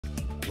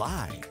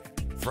Live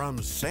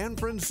from San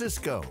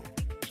Francisco,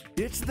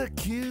 it's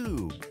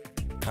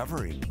theCUBE,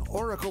 covering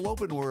Oracle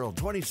OpenWorld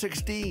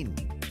 2016.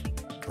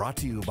 Brought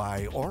to you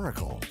by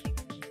Oracle.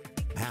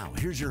 Now,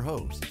 here's your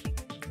host,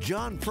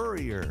 John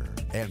Furrier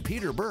and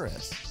Peter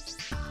Burris.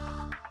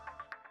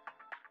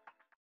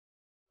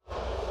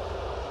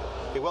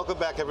 Hey, welcome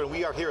back everyone.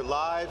 We are here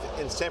live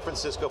in San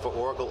Francisco for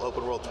Oracle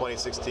OpenWorld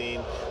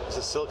 2016. This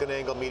is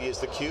SiliconANGLE Media's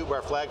theCUBE,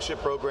 our flagship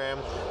program,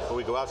 where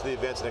we go out to the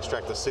events and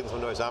extract the signals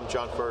from noise. I'm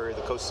John Furrier,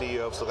 the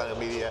co-CEO of SiliconANGLE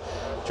Media.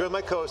 Joined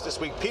my co-host this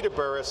week, Peter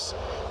Burris,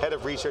 head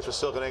of research for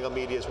SiliconANGLE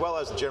Media, as well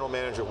as the general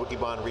manager of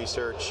Wikibon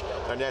Research.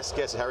 Our next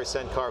guest is Hari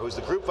Sankar, who's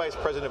the group vice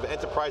president of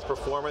enterprise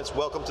performance.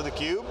 Welcome to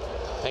theCUBE.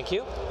 Thank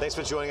you. Thanks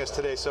for joining us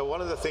today. So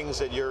one of the things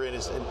that you're in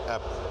is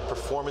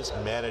performance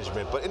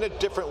management, but in a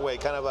different way,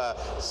 kind of a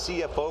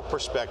CFO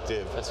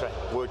perspective. That's right.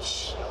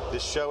 Which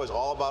this show is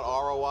all about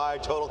ROI,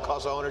 total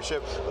cost of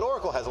ownership, but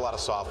Oracle has a lot of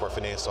software,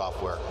 finance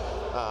software.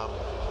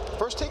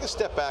 First, take a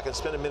step back and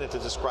spend a minute to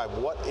describe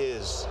what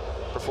is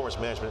performance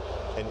management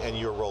and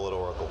your role at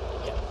Oracle.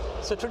 Yeah.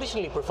 So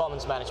traditionally,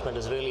 performance management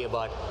is really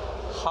about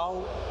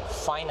how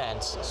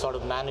finance sort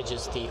of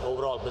manages the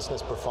overall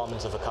business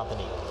performance of a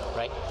company,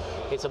 right?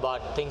 It's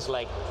about things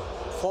like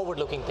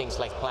forward-looking things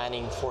like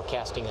planning,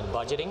 forecasting, and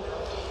budgeting.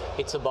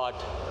 It's about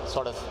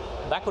sort of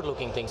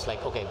backward-looking things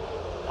like, okay,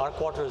 our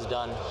quarter is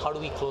done, how do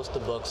we close the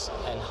books,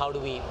 and how do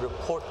we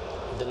report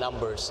the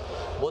numbers,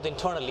 both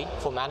internally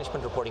for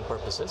management reporting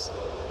purposes,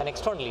 and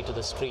externally to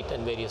the street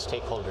and various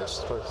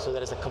stakeholders. So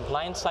there is a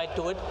compliance side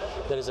to it,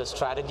 there is a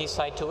strategy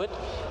side to it,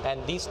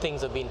 and these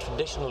things have been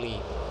traditionally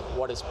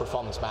what is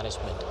performance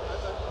management.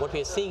 What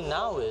we are seeing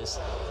now is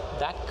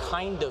that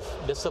kind of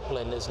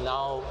discipline is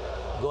now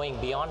going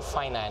beyond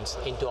finance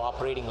into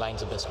operating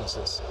lines of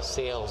businesses,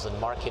 sales and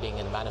marketing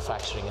and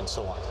manufacturing and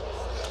so on.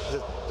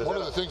 One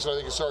of the things I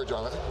think, sorry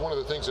John, I think one of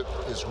the things that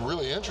is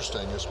really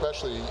interesting,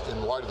 especially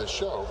in light of this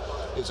show,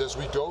 is as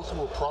we go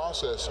through a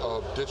process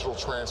of digital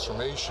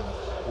transformation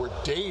where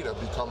data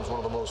becomes one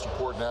of the most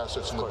important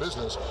assets in the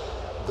business,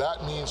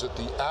 that means that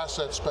the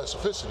asset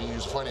specificity, to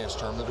use a finance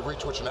term, the degree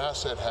to which an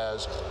asset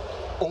has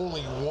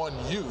only one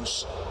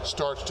use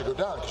starts to go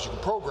down because you can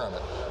program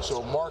it.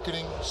 So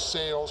marketing,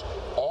 sales,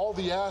 all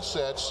the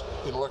assets,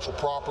 intellectual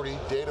property,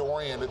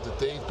 data-oriented that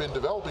they've been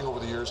developing over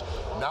the years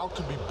now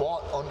can be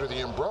bought under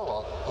the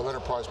umbrella of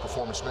enterprise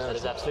performance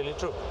management. That is absolutely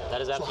true.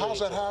 That is absolutely So how's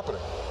that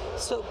happening?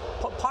 So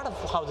part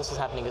of how this is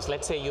happening is,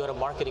 let's say you're a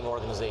marketing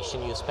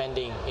organization, you're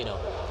spending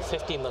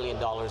 $50 million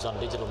on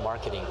digital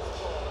marketing.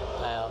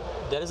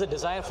 There is a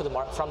desire from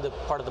the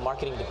part of the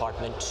marketing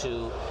department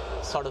to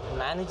sort of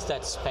manage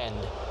that spend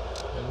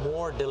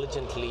more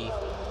diligently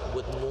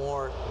with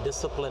more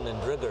discipline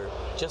and rigor,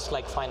 just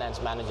like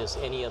finance manages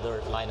any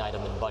other line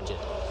item in budget.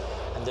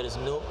 And there is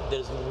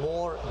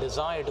more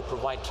desire to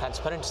provide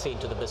transparency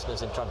into the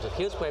business in terms of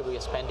here's where we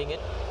are spending it,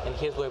 and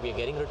here's where we are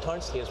getting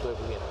returns, here's where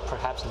we are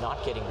perhaps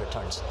not getting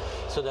returns.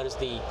 So there is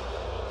the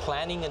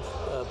planning and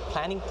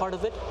planning part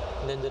of it,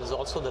 and then there is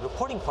also the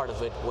reporting part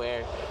of it,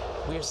 where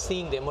we are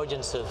seeing the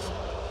emergence of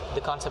the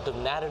concept of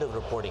narrative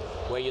reporting,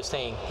 where you're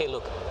saying, hey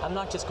look, I'm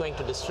not just going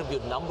to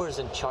distribute numbers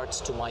and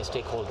charts to my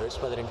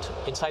stakeholders, whether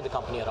inside the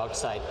company or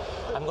outside.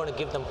 I'm going to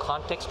give them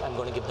context, I'm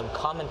going to give them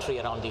commentary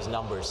around these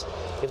numbers.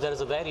 If there is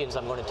a variance,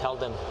 I'm going to tell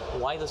them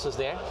why this is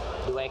there.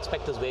 Do I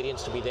expect this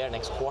variance to be there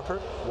next quarter?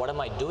 What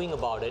am I doing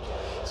about it?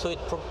 So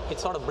it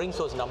sort of brings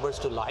those numbers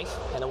to life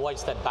and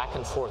avoids that back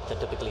and forth that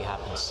typically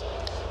happens.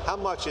 How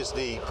much is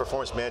the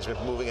performance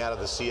management moving out of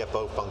the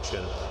CFO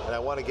function? And I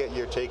want to get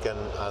your take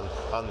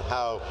on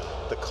how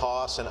the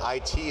costs and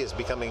IT is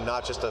becoming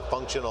not just a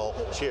functional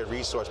shared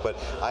resource, but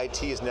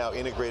IT is now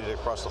integrated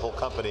across the whole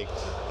company.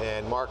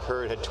 And Mark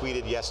Hurd had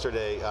tweeted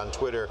yesterday on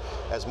Twitter,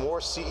 as more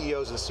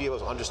CEOs and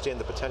CFOs understand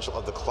the potential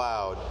of the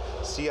cloud,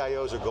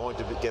 CIOs are going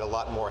to get a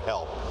lot more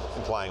help,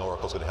 implying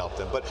Oracle's going to help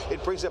them. But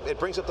it brings up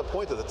the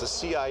point that the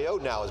CIO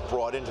now is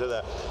brought into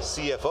the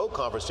CFO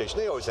conversation.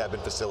 They always have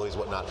been facilities,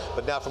 whatnot,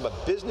 but now from a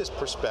business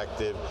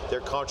perspective, their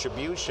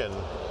contribution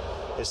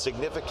is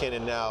significant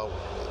and now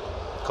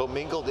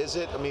commingled, is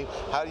it? I mean,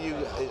 how do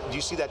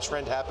you see that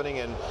trend happening,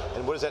 and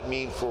what does that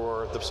mean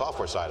for the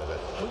software side of it?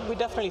 We're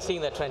definitely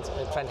seeing that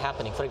trend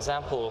happening. For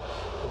example,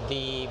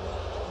 the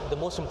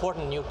most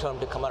important new term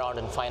to come around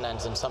in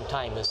finance in some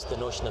time is the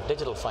notion of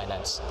digital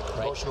finance,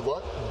 right? Notion of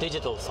what?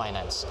 Digital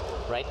finance,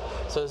 right?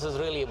 So this is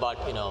really about,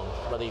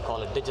 whether you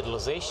call it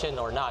digitalization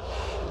or not,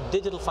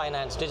 digital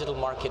finance, digital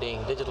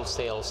marketing, digital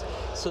sales.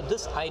 So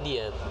this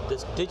idea,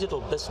 this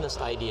digital business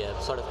idea,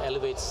 sort of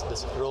elevates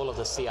this role of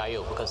the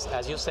CIO, because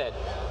as you said,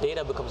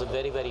 data becomes a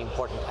very, very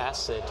important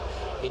asset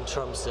in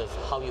terms of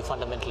how you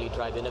fundamentally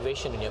drive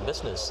innovation in your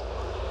business.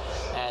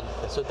 And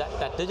so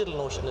that digital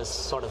notion is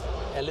sort of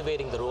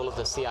elevating the role of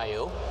the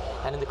CIO.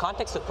 And in the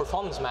context of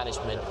performance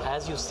management,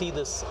 as you see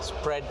this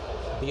spread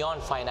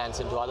beyond finance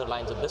into other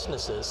lines of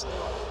businesses,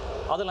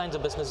 Other lines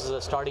of businesses are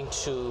starting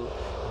to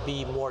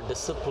be more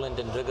disciplined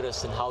and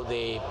rigorous in how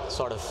they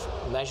sort of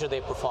measure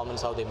their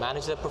performance, how they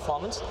manage their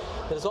performance.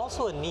 There's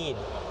also a need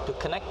to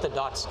connect the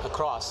dots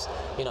across.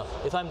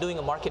 If I'm doing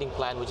a marketing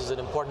plan, which is an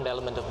important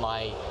element of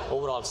my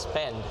overall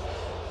spend,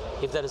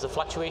 if there is a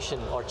fluctuation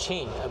or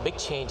change, a big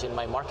change in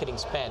my marketing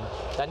spend,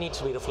 that needs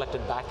to be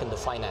reflected back in the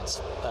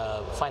finance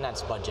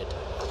budget.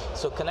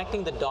 So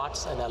connecting the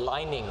dots and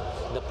aligning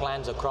the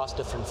plans across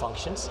different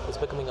functions is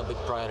becoming a big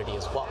priority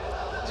as well.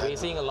 So we're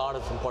seeing a lot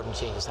of important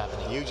changes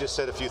happening. You just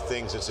said a few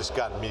things that's just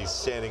gotten me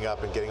standing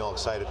up and getting all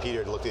excited.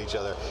 Peter, to look at each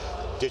other.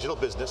 Digital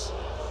business,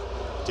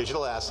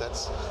 digital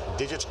assets,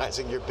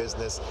 digitizing your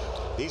business.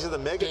 These are the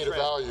mega trends.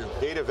 Data value.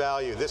 Data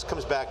value. This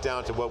comes back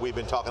down to what we've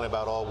been talking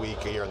about all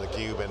week here on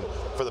theCUBE and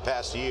for the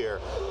past year.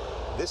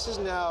 This is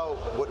now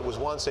what was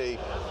once a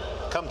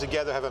come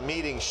together, have a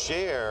meeting,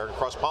 share,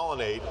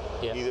 cross-pollinate,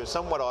 either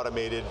somewhat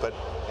automated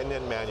and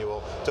then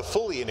manual, to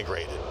fully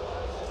integrated.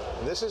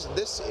 And this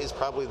is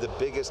probably the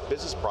biggest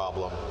business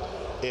problem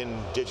in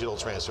digital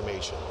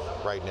transformation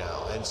right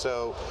now. And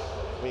so,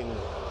 I mean,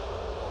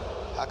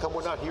 how come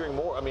we're not hearing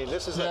more? I mean,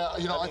 this is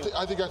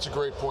I think that's a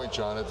great point,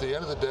 John. At the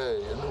end of the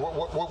day, and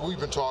what we've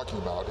been talking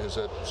about is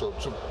that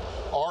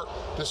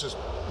this is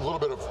a little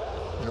bit of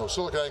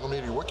SiliconANGLE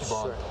Media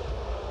Wikibon. Sure.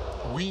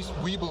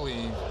 We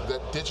believe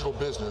that digital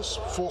business,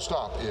 full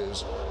stop,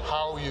 is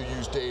how you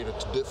use data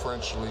to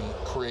differentially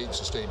create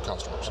sustained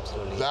customers.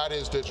 Absolutely. That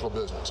is digital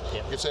business.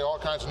 Yep. You can say all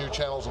kinds of new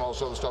channels and all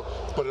this other stuff,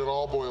 but it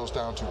all boils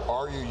down to,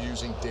 are you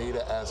using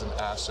data as an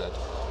asset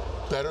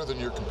better than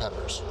your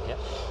competitors? Yep.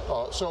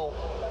 So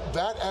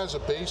that as a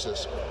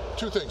basis,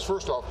 two things.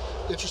 First off,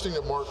 interesting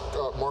that Mark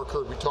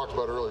Hurd, we talked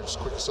about earlier, just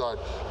a quick aside,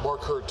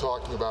 Mark Hurd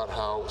talking about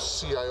how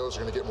CIOs are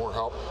going to get more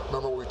help.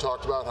 Remember what we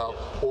talked about, how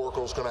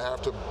Oracle's going to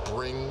have to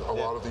bring a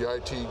lot of the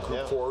IT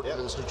group forward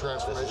into this new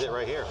transformation? This is it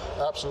right here.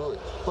 Absolutely.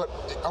 But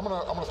I'm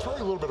going to throw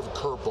you a little bit of a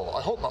curveball.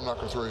 I hope I'm not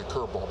going to throw you a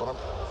curveball, but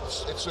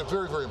it's a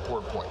very, very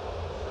important point.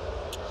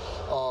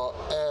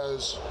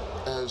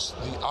 As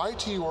the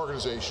IT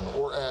organization,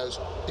 or as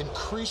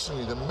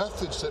increasingly the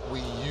methods that we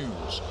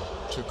use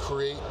to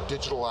create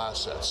digital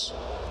assets,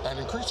 and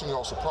increasingly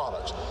also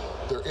products,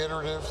 they're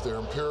iterative, they're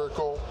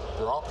empirical,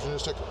 they're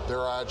opportunistic,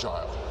 they're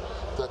agile.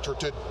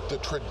 The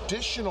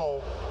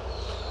traditional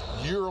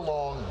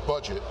year-long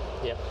budget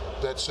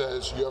that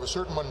says you have a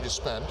certain money to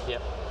spend,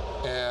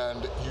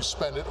 and you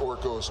spend it or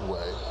it goes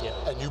away,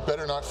 and you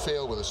better not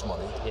fail with this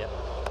money,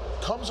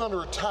 comes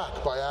under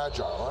attack by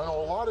Agile. I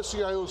know a lot of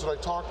CIOs that I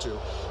talk to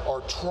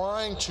are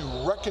trying to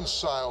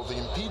reconcile the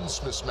impedance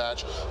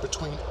mismatch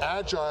between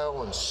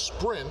Agile and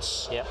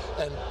sprints,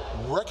 and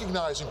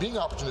being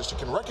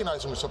opportunistic and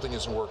recognizing when something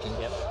isn't working,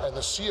 and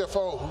the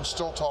CFO who's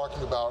still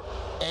talking about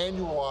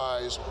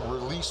annualized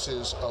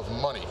releases of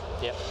money.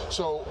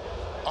 So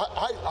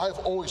I've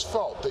always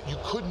felt that you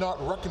could not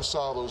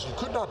reconcile those, you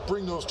could not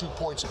bring those 2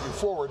 points of view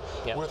forward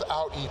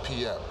without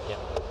EPM.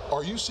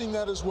 Are you seeing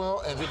that as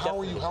well, and how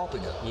are you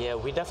helping it? Yeah,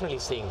 we're definitely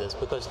seeing this,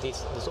 because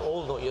this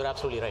old, you're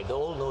absolutely right, the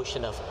old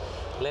notion of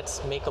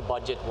let's make a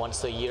budget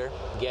once a year,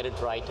 get it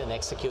right, and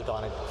execute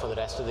on it for the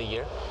rest of the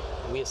year,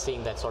 we are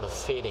seeing that sort of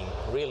fading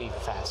really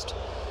fast.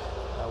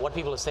 What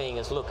people are saying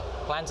is, look,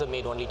 plans are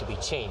made only to be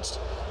changed.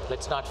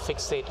 Let's not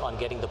fixate on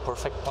getting the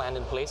perfect plan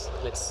in place.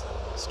 Let's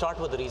start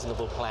with a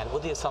reasonable plan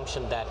with the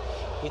assumption that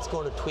it's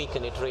going to tweak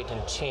and iterate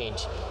and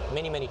change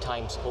many, many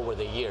times over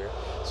the year.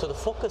 So the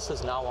focus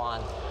is now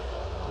on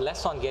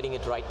less on getting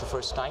it right the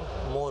first time,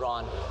 more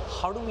on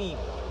how do we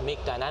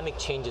make dynamic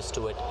changes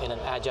to it in an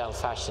agile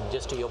fashion,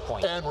 just to your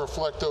point. And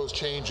reflect those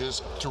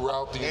changes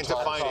throughout the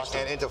entire process.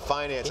 And into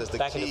finance as the key.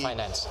 Back into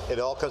finance. It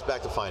all comes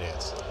back to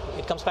finance.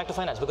 It comes back to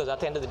finance, because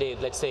at the end of the day,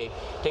 let's say,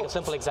 take a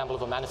simple example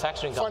of a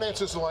manufacturing company.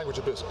 Finance is the language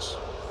of business.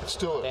 It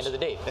still is. At the end of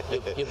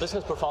the day, your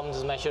business performance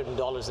is measured in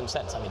dollars and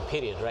cents, I mean,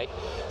 period, right?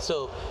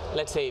 So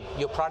let's say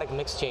your product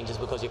mix changes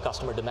because your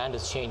customer demand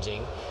is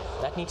changing.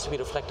 That needs to be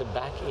reflected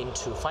back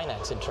into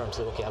finance in terms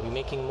of, okay, are we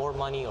making more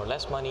money or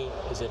less money?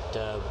 Is it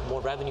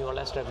more revenue or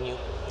less revenue?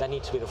 That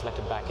needs to be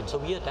reflected back in. So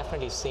we are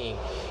definitely seeing,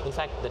 in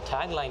fact, the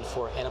tagline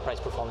for enterprise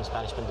performance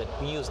management that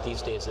we use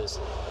these days is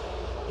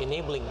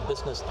enabling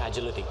business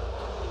agility.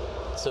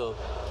 So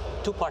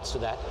 2 parts to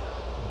that: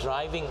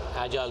 driving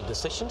agile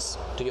decisions,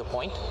 to your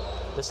point.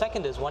 The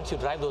second is, once you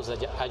drive those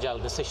agile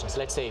decisions,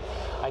 let's say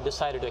I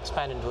decided to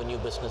expand into a new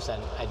business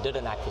and I did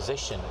an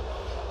acquisition.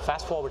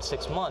 Fast forward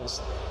 6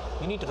 months,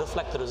 you need to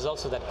reflect the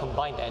results of that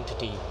combined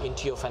entity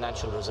into your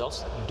financial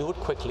results. Do it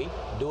quickly,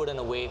 do it in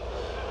a way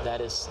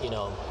that is,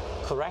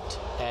 correct,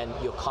 and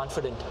you're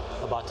confident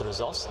about the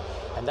results.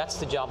 And that's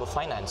the job of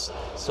finance.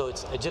 So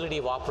it's agility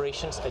of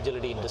operations,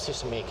 agility in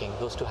decision making.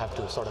 Those two have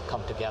to sort of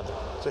come together.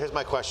 So here's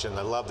my question.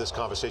 I love this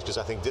conversation because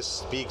I think this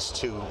speaks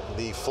to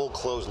the full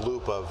closed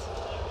loop of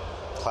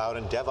cloud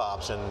and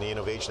DevOps and the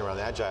innovation around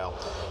Agile.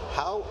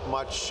 How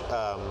much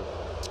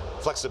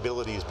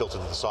flexibility is built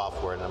into the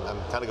software, and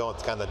I'm kind of going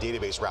the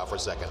database route for a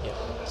second.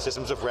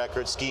 Systems of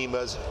record,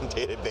 schemas, and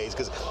database,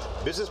 because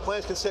business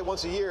plans can sit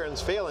once a year and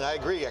it's failing. I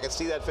agree, I can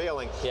see that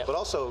failing, but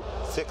also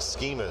fixed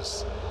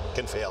schemas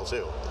can fail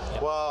too.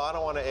 Well, I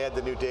don't want to add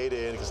the new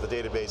data in because the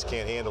database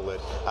can't handle it.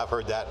 I've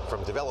heard that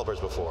from developers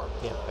before.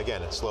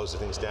 Again, it slows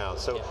things down.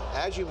 So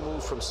as you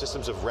move from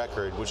systems of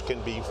record, which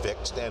can be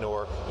fixed and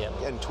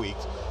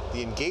tweaked,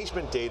 the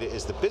engagement data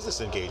is the business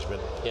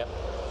engagement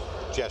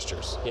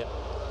gestures.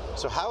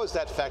 So how is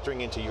that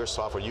factoring into your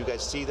software? You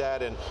guys see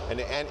that, and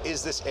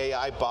is this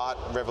AI bot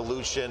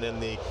revolution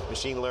and the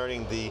machine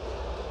learning the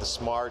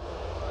smart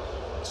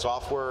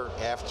software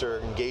after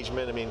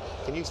engagement? I mean,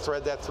 can you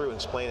thread that through and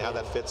explain how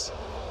that fits?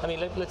 I mean,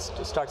 let's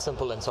start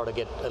simple and sort of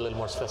get a little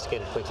more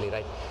sophisticated quickly,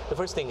 right? The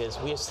first thing is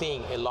we are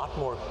seeing a lot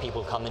more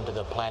people come into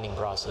the planning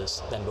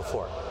process than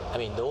before. I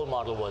mean, the old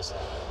model was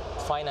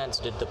finance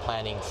did the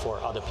planning for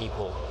other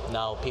people.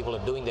 Now people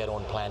are doing their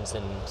own plans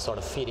and sort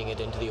of feeding it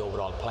into the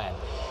overall plan.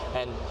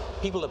 And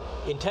people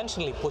are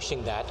intentionally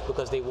pushing that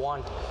because they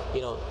want,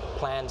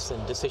 plans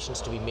and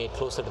decisions to be made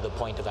closer to the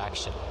point of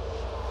action.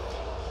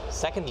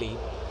 Secondly,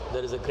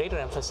 there is a greater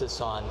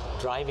emphasis on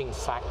driving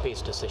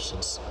fact-based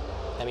decisions.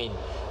 I mean,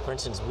 for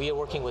instance, we are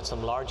working with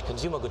some large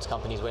consumer goods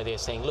companies where they're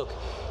saying, look,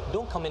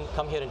 don't come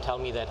here and tell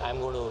me that I'm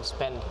going to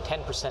spend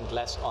 10%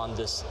 less on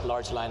this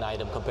large line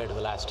item compared to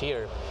the last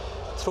year.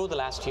 Throw the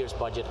last year's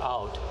budget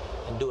out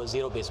and do a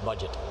zero-based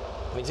budget.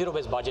 I mean,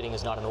 zero-based budgeting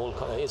is not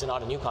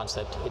a new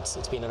concept.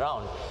 It's been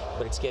around,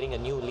 but it's getting a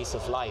new lease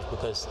of life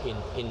because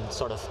in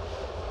sort of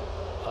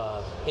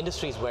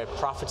industries where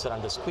profits are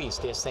under squeeze,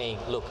 they're saying,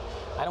 look,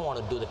 I don't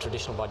want to do the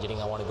traditional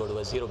budgeting, I want to go to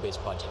a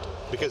zero-based budget.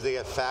 Because they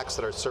have facts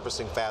that are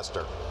surfacing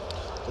faster.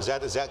 Is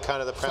that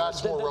kind of the premise?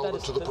 Facts more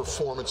relevant to the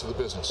performance of the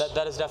business.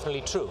 That is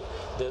definitely true.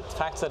 The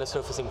facts that are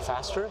surfacing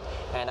faster,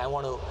 and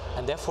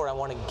therefore I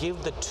want to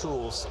give the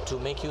tools to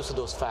make use of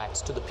those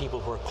facts to the people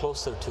who are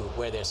closer to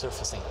where they're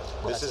surfacing.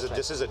 This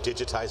is a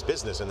digitized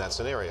business in that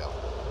scenario.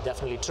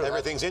 Definitely true.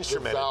 Everything's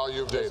instrumented. The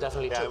value of data. That's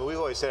definitely true. We've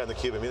always said on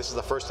theCUBE, I mean, this is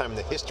the first time in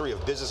the history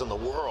of business in the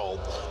world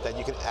that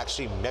you can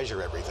actually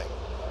measure everything.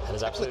 That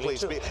is absolutely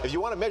true. If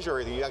you want to measure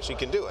everything, you actually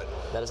can do it.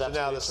 That is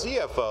absolutely true. So now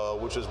the CFO,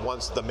 which was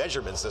once the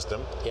measurement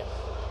system,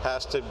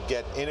 has to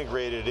get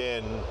integrated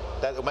in.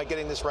 Am I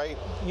getting this right?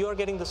 You are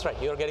getting this right.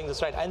 You are getting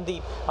this right. And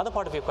the other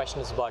part of your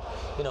question is about,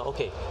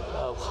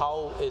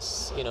 how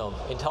is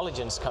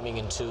intelligence coming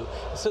into?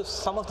 So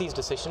some of these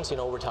decisions,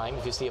 over time,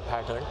 if you see a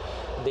pattern,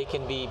 they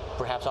can be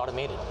perhaps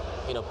automated.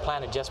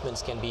 Plan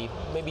adjustments can be,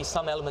 maybe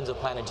some elements of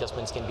plan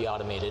adjustments can be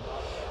automated,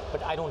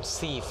 but I don't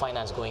see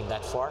finance going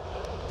that far.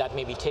 That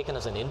may be taken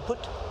as an input.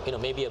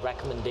 Maybe a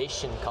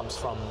recommendation comes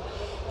from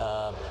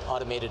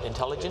automated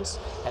intelligence,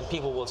 and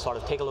people will sort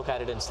of take a look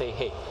at it and say,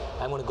 hey,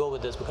 I'm going to go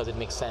with this because it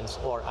makes sense,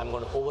 or I'm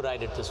going to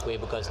override it this way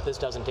because this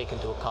doesn't take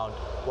into account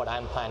what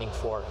I'm planning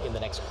for in the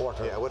next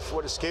quarter. Yeah,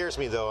 what scares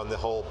me though on the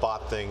whole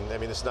bot thing, I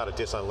mean, it's not a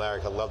diss on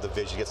Larry, I love the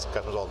vision, gets the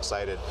customers all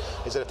excited,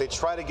 is that if they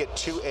try to get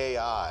to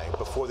AI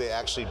before they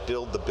actually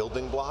build the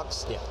building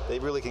blocks, they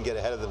really can get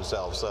ahead of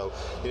themselves. So,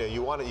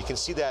 you can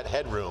see that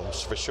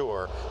headrooms for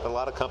sure, but a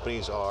lot of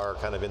companies are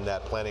kind of in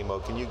that planning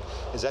mode.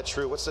 Is that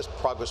true? What's the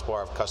progress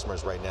bar of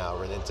customers right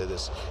now into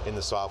this in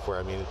the software?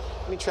 I mean,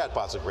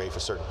 chatbots are great for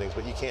certain things,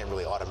 but you can't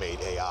really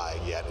automate AI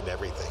yet in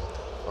everything,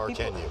 or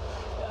can you?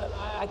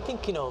 I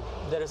think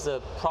there is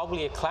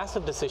probably a class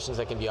of decisions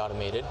that can be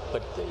automated,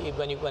 but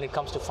when it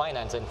comes to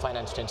finance, and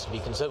finance tends to be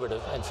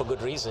conservative, and for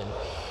good reason,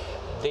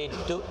 they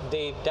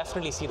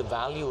definitely see the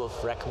value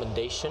of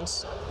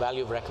recommendations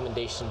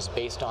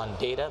based on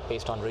data,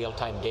 based on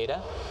real-time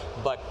data,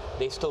 but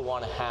they still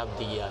want to have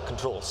the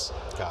controls.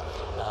 Got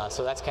it.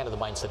 So that's kind of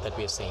the mindset that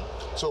we are seeing.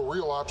 So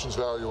real options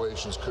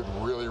valuations could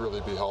really,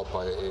 really be helped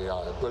by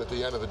AI, but at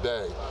the end of the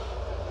day,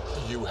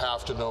 you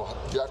have to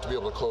be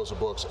able to close the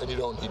books, and you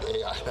don't need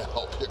AI to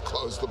help you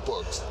close the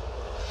books.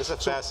 It's a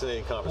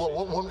fascinating conversation.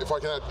 Well, if I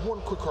can add one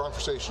quick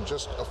conversation,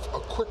 just a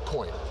quick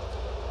point.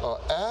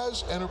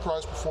 As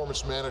enterprise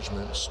performance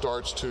management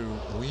starts to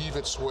weave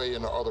its way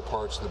into other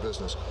parts of the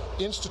business,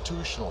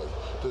 institutionally,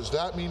 does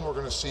that mean we're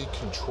going to see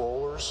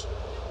controllers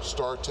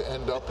start to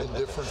end up in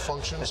different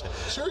functions?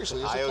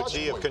 Seriously, it's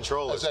IoT of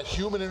controllers. As that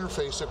human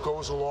interface that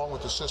goes along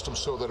with the system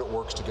so that it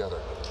works together.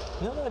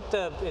 No,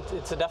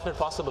 it's a definite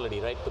possibility,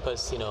 right?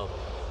 Because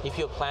if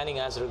you're planning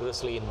as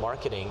rigorously in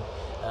marketing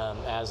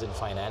as in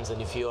finance, and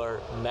if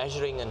you're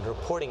measuring and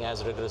reporting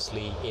as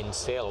rigorously in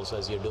sales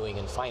as you're doing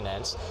in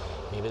finance,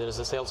 maybe there's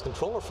a sales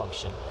controller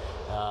function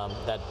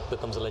that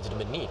becomes a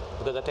legitimate need.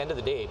 Because at the end of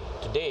the day,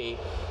 today,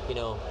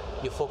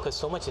 you focus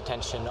so much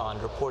attention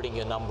on reporting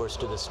your numbers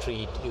to the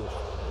street.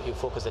 You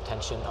focus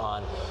attention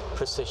on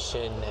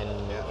precision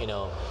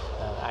and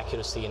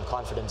accuracy and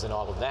confidence and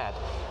all of that.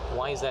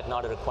 Why is that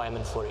not a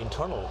requirement for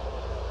internal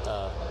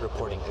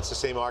reporting. It's the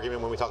same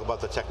argument when we talk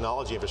about the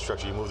technology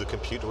infrastructure. You move the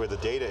computer where the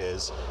data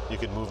is, you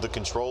can move the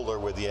controller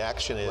where the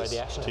action is,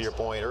 to your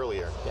point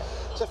earlier. Yeah.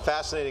 It's a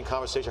fascinating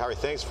conversation, Hari.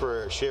 Thanks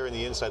for sharing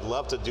the insight.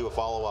 Love to do a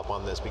follow-up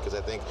on this because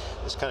I think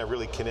this kind of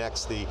really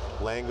connects the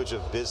language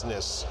of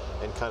business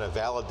and kind of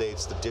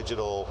validates the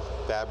digital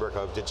fabric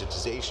of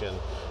digitization.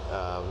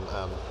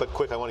 But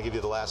quick, I want to give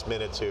you the last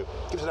minute to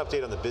give us an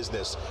update on the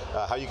business,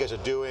 how you guys are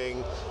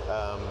doing.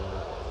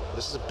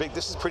 This is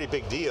a pretty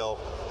big deal.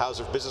 How's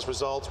the business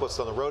results? What's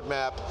on the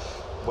roadmap?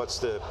 What's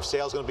the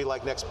sales going to be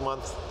like next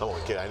month? I'm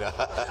only kidding, I know.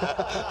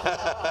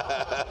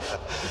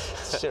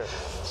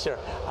 Sure.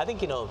 I think,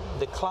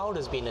 the cloud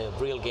has been a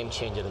real game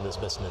changer in this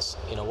business.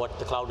 What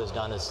the cloud has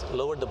done is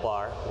lowered the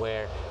bar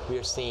where we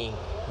are seeing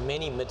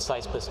many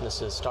mid-sized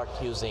businesses start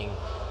using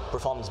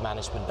performance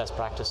management best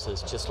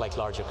practices just like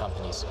larger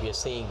companies. We are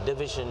seeing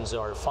divisions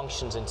or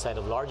functions inside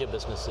of larger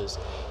businesses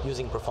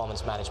using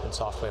performance management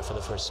software for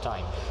the first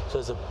time. So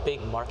there's a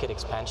big market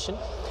expansion,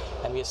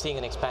 and we are seeing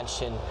an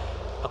expansion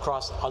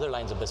across other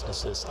lines of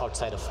businesses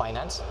outside of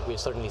finance. We are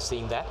certainly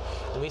seeing that.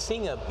 And we're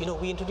seeing,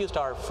 we introduced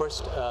our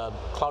first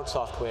cloud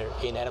software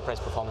in enterprise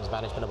performance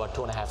management about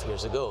 2.5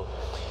 years ago.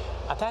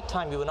 At that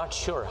time, we were not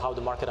sure how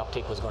the market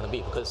uptake was going to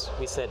be because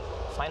we said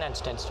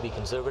finance tends to be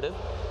conservative.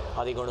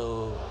 Are they going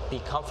to be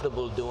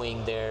comfortable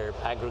doing their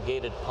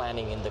aggregated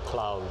planning in the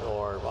cloud,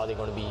 or are they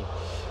going to be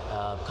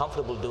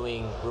comfortable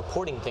doing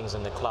reporting things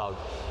in the cloud?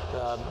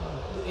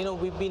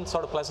 We've been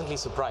sort of pleasantly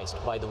surprised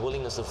by the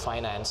willingness of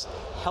finance,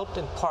 helped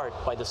in part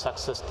by the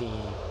success the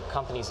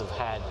companies have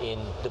had in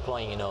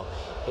deploying,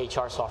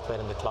 HR software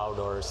in the cloud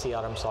or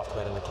CRM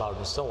software in the cloud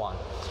and so on.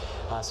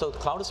 So the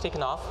cloud has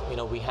taken off.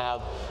 We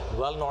have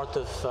well north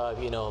of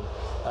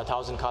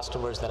 1,000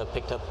 customers that have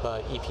picked up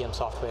EPM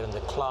software in the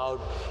cloud.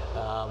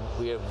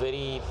 We are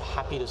very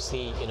happy to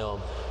see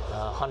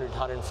 100,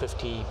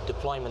 150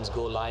 deployments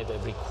go live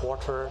every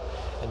quarter,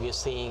 and we are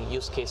seeing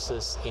use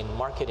cases in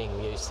marketing.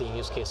 We are seeing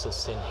use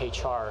cases in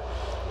HR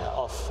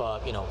of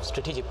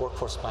strategic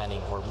workforce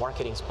planning or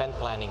marketing spend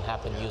planning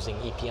happen using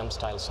EPM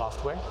style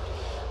software.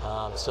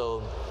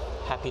 So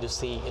happy to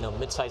see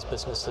mid-sized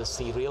businesses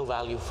see real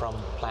value from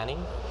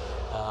planning.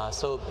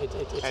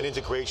 And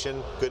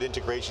integration, good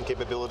integration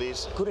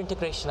capabilities? Good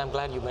integration, I'm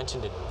glad you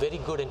mentioned it. Very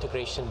good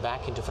integration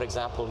back into, for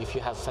example, if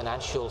you have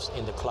financials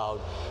in the cloud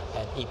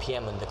and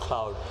EPM in the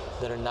cloud,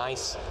 there are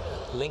nice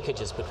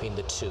linkages between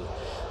the two.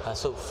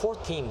 So 4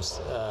 themes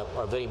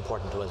are very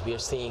important to us. We are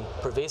seeing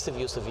pervasive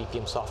use of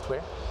EPM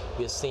software.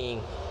 We are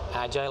seeing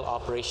agile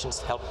operations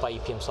helped by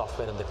EPM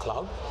software in the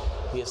cloud.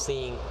 We are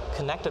seeing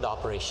connected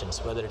operations,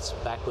 whether it's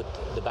back with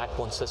the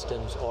backbone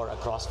systems or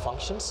across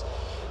functions.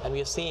 And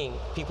we are seeing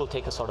people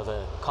take a sort of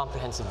a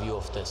comprehensive view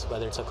of this,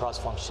 whether it's across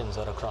functions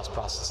or across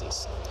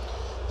processes.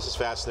 This is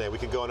fascinating. We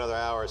could go another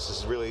hour. This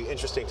is really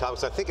interesting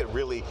topics. I think it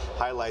really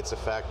highlights the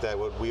fact that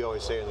what we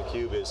always say in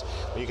theCUBE is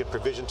when you can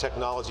provision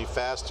technology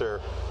faster,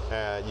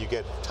 you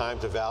get time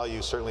to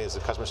value. Certainly as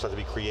the customers start to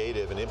be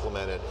creative and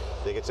implement it,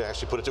 they get to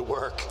actually put it to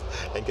work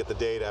and get the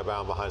data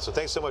around behind it. So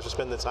thanks so much for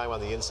spending the time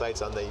on the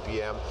insights on the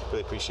EPM.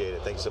 Really appreciate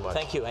it. Thank you so much.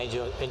 Thank you. I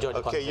enjoyed the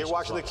conversation. Okay, you're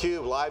watching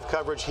theCUBE, live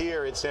coverage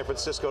here in San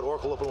Francisco at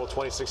Oracle OpenWorld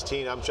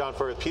 2016. I'm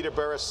Furrier with Peter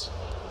Burris.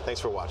 Thanks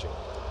for watching.